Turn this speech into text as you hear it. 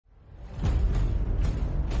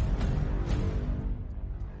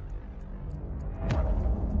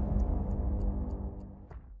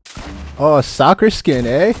Oh, a soccer skin,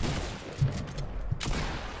 eh?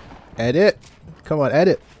 Edit. Come on,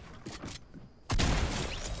 edit.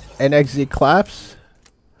 NXZ claps.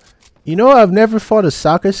 You know, I've never fought a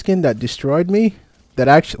soccer skin that destroyed me.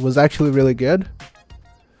 That was actually really good.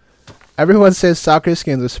 Everyone says soccer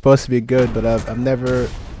skins are supposed to be good, but I've never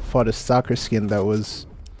fought a soccer skin that was...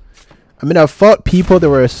 I mean, I've fought people that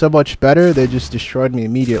were so much better, they just destroyed me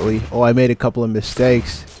immediately. Oh, I made a couple of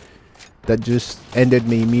mistakes that just ended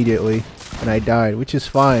me immediately, and I died, which is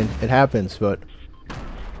fine. It happens, but...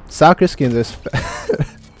 Soccer skins are...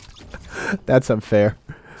 That's unfair.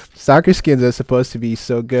 Soccer skins are supposed to be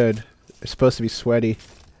so good. They're supposed to be sweaty.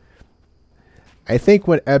 I think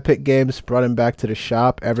when Epic Games brought him back to the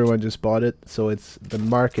shop, everyone just bought it, so it's the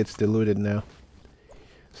market's diluted now.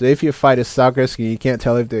 So if you fight a soccer skin, you can't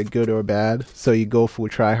tell if they're good or bad, so you go full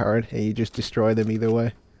try hard and you just destroy them either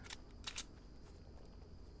way.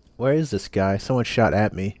 Where is this guy? Someone shot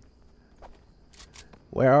at me.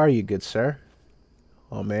 Where are you, good sir?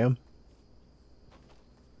 Oh, ma'am.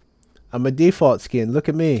 I'm a default skin. Look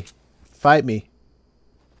at me. Fight me.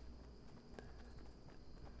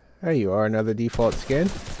 There you are, another default skin.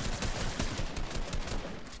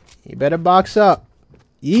 You better box up.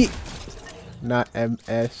 Yeet. Not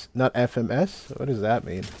MS, not FMS. What does that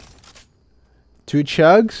mean? 2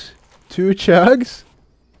 chugs? 2 chugs?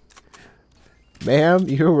 Ma'am,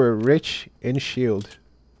 you were rich in shield.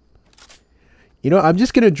 You know, I'm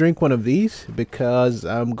just gonna drink one of these because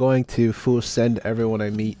I'm going to full send everyone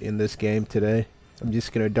I meet in this game today. I'm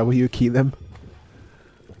just gonna W key them.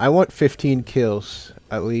 I want 15 kills,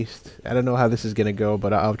 at least. I don't know how this is gonna go,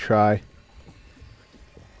 but I'll try.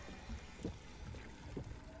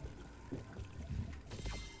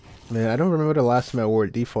 Man, I don't remember the last time I wore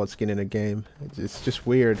a default skin in a game. It's just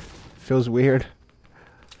weird. Feels weird.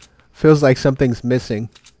 Feels like something's missing.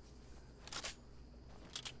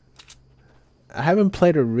 I haven't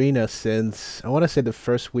played Arena since, I want to say the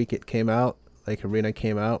first week it came out. Like Arena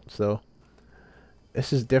came out, so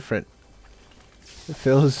this is different. It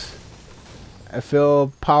feels, I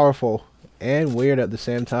feel powerful and weird at the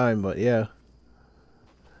same time, but yeah.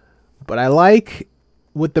 But I like,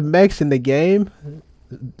 with the mechs in the game,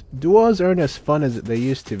 duos aren't as fun as they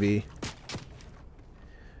used to be.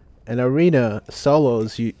 And Arena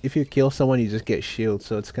solos, if you kill someone, you just get shield,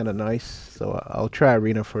 so it's kind of nice. So I'll try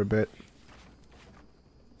Arena for a bit.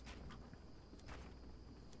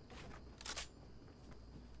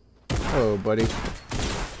 Oh, buddy.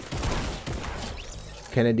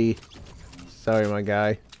 Kennedy. Sorry, my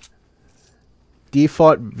guy.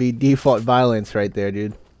 Default v default violence right there,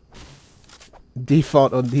 dude.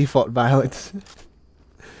 Default on default violence.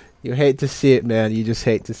 You hate to see it, man. You just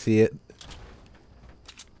hate to see it.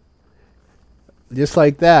 Just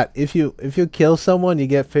like that. If you kill someone, you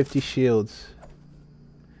get 50 shields.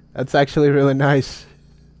 That's actually really nice.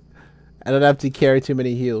 I don't have to carry too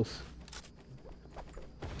many heals.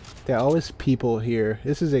 There are always people here.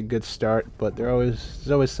 This is a good start, but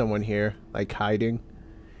there's always someone here, like hiding.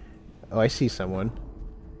 Oh, I see someone.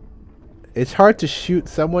 It's hard to shoot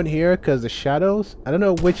someone here because the shadows. I don't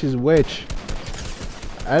know which is which.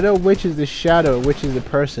 I don't know which is the shadow, which is the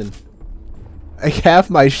person. Like half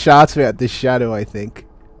my shots were at the shadow, I think.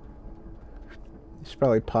 He's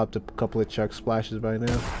probably popped up a couple of chuck splashes by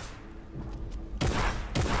now.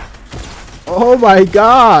 Oh my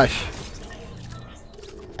gosh!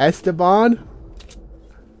 Esteban?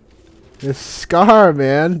 The Scar,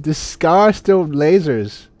 man. The Scar still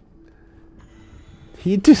lasers.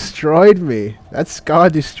 He destroyed me. That Scar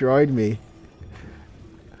destroyed me.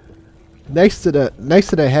 Next to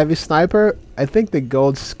the heavy sniper, I think the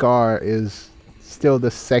gold Scar is still the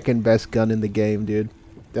second best gun in the game, dude.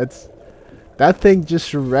 That thing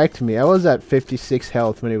just wrecked me. I was at 56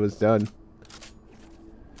 health when it was done.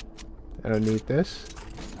 I don't need this.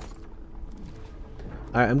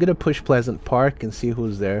 Alright, I'm gonna push Pleasant Park and see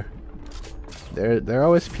who's there. There are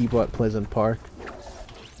always people at Pleasant Park.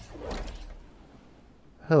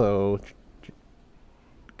 Hello,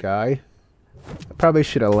 guy. I probably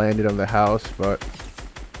should have landed on the house, but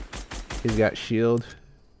he's got shield.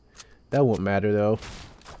 That won't matter though.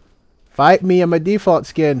 Fight me, I'm a default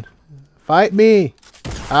skin. Fight me.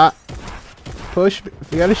 Ah. Push.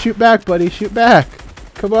 You gotta shoot back, buddy. Shoot back.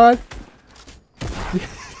 Come on.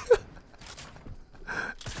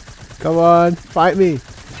 Come on. Fight me.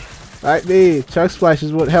 Fight me. Chuck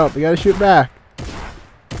splashes won't help. You gotta shoot back.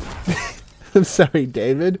 I'm sorry,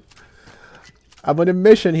 David. I'm on a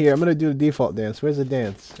mission here. I'm gonna do the default dance. Where's the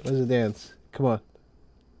dance? Where's the dance? Come on.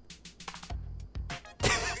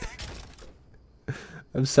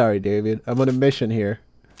 I'm sorry, David. I'm on a mission here.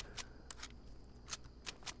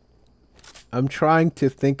 I'm trying to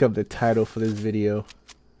think of the title for this video.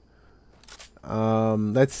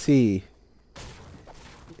 Let's see.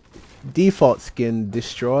 Default skin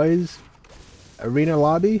destroys arena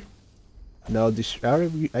lobby. No, I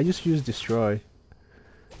just used destroy.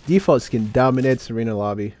 Default skin dominates arena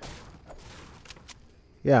lobby.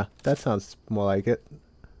 Yeah, that sounds more like it.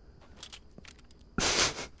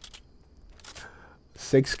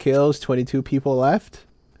 6 kills, 22 people left.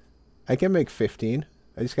 I can make 15.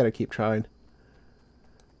 I just gotta keep trying.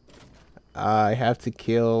 I have to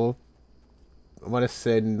kill, I want to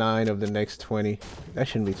say 9 of the next 20. That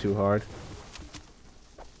shouldn't be too hard.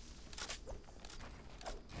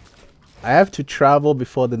 I have to travel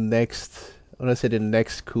before the next, I want to say the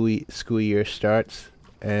next school year starts.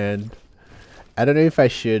 And I don't know if I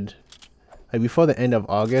should, like before the end of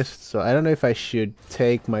August. So I don't know if I should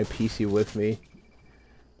take my PC with me.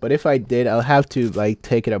 But if I did, I'll have to like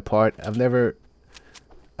take it apart. I've never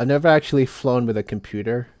actually flown with a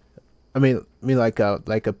computer. I mean like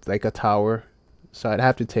a tower. So I'd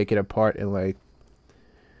have to take it apart and like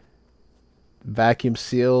vacuum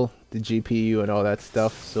seal the GPU and all that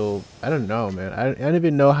stuff. So I don't know, man. I don't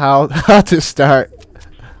even know how to start.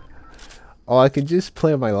 Oh, I can just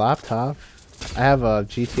play on my laptop. I have a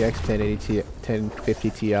GTX 1050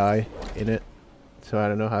 Ti in it, so I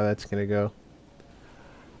don't know how that's gonna go.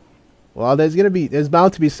 Well, there's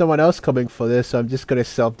bound to be someone else coming for this, so I'm just gonna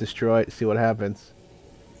self-destroy it, see what happens.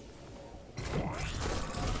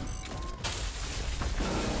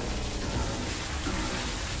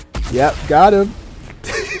 Yep, got him.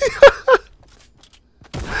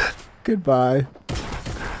 Goodbye.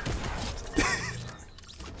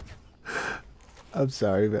 I'm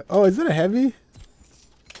sorry, but oh, is it a heavy?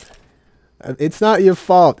 It's not your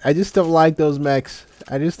fault. I just don't like those mechs.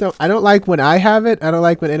 I don't like when I have it. I don't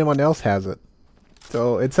like when anyone else has it.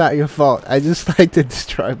 So it's not your fault. I just like to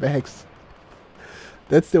destroy mechs.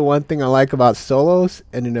 That's the one thing I like about solos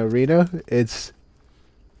and an arena. It's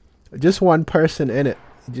just one person in it.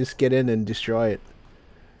 You just get in and destroy it.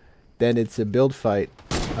 Then it's a build fight.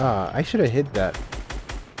 Ah, I should have hit that.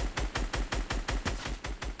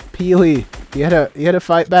 Peely, you had to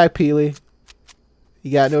fight back, Peely.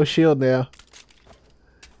 You got no shield now.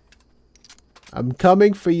 I'm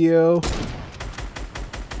coming for you.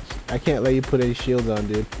 I can't let you put any shields on,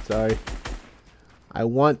 dude. Sorry. I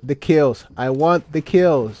want the kills. I want the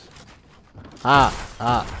kills.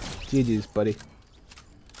 GG's, buddy.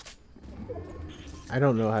 I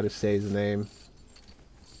don't know how to say his name.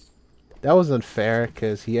 That was unfair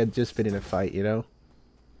because he had just been in a fight, you know?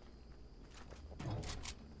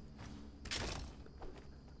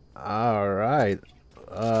 Alright.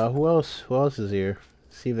 Who else is here?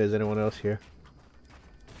 See if there's anyone else here.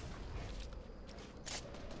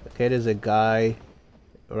 Okay, there's a guy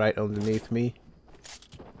right underneath me.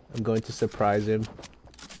 I'm going to surprise him.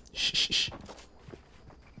 Shh.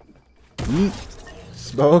 Yeet.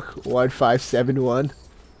 Smoke 1571.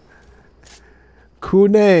 Cool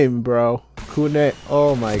name, bro. Cool name.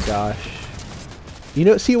 Oh my gosh. You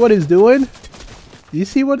know, see what he's doing? You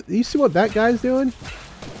see what that guy's doing?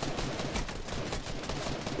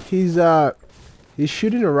 He's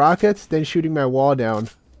shooting the rockets, then shooting my wall down,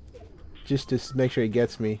 just to make sure he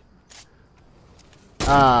gets me.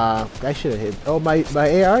 I should have hit. Oh, my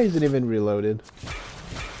AR isn't even reloaded.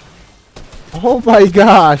 Oh my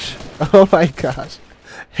gosh! Oh my gosh!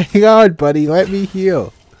 Hang on, buddy. Let me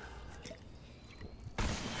heal.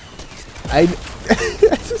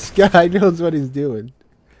 This guy knows what he's doing.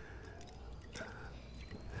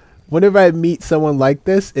 Whenever I meet someone like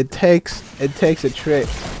this, it takes a trick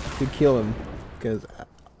to kill him, because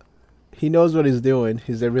he knows what he's doing.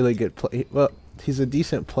 He's a really good player. Well, he's a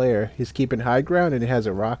decent player. He's keeping high ground and he has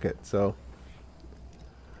a rocket, so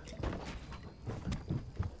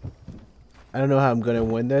I don't know how I'm gonna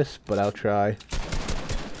win this, but I'll try.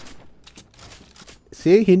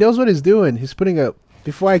 See, he knows what he's doing. He's putting a,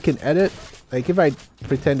 before I can edit, like if I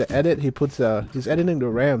pretend to edit, he puts he's editing the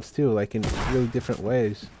ramps too, like in really different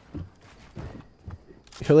ways.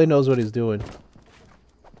 He really knows what he's doing.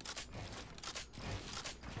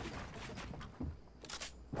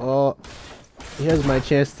 Oh, here's my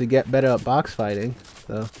chance to get better at box fighting.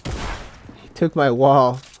 So he took my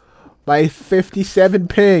wall. My 57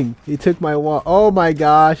 ping. He took my wall. Oh my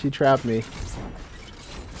gosh, he trapped me.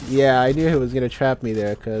 Yeah, I knew he was gonna trap me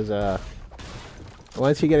there, because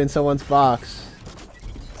once you get in someone's box,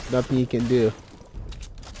 nothing you can do.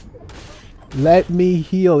 Let me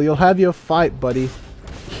heal. You'll have your fight, buddy.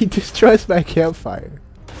 He destroys my campfire.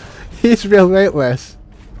 He's relentless.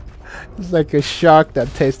 He's like a shark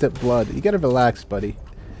that tasted blood. You gotta relax, buddy.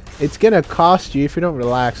 It's gonna cost you if you don't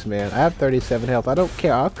relax, man. I have 37 health. I don't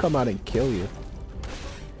care. I'll come out and kill you.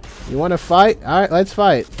 You wanna fight? Alright, let's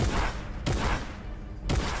fight.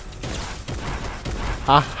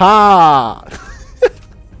 Aha!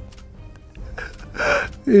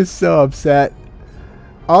 He's so upset.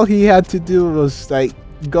 All he had to do was like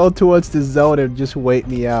go towards the zone and just wait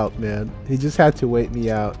me out, man. He just had to wait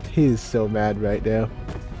me out. He is so mad right now.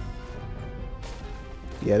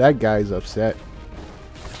 Yeah, that guy's upset.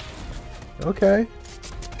 Okay.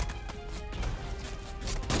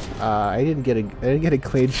 I didn't get a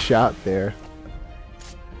clean shot there.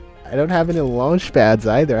 I don't have any launch pads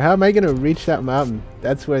either. How am I gonna reach that mountain?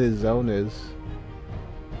 That's where the zone is.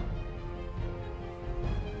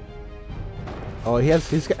 Oh,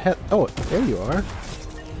 he's got, oh, there you are.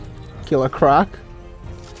 Killer Croc.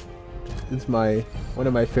 It's one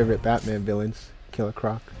of my favorite Batman villains, Killer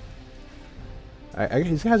Croc. He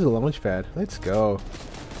has a launch pad. Let's go.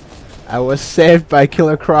 I was saved by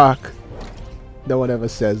Killer Croc. No one ever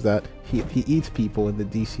says that. He eats people in the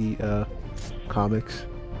DC comics.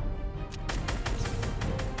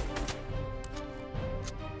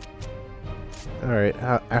 Alright,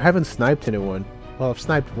 I haven't sniped anyone. Well, I've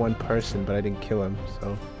sniped one person, but I didn't kill him,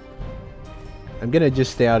 so... I'm gonna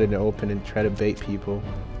just stay out in the open and try to bait people.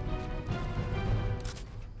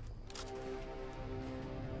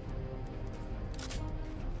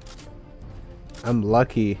 I'm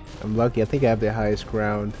lucky. I think I have the highest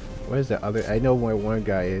ground. Where's the other? I know where one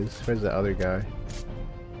guy is. Where's the other guy?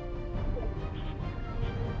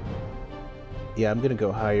 Yeah, I'm gonna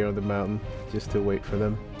go higher on the mountain just to wait for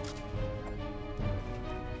them.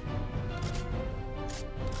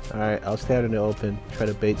 Alright, I'll stay out in the open. Try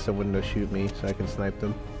to bait someone to shoot me so I can snipe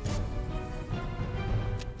them.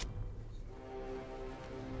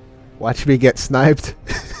 Watch me get sniped.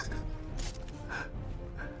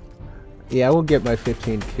 Yeah, I won't get my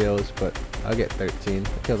 15 kills, but I'll get 13.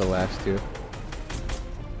 I'll kill the last two.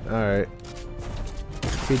 Alright.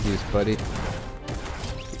 GG's, buddy.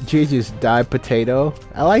 GG's, die potato.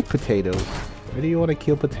 I like potatoes. Where do you want to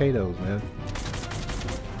kill potatoes, man?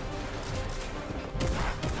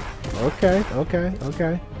 Okay.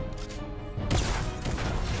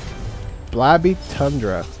 Blobby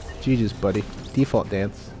Tundra. GG's, buddy. Default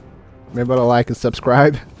dance. Remember to like and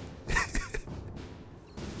subscribe.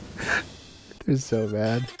 They're so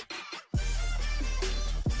bad.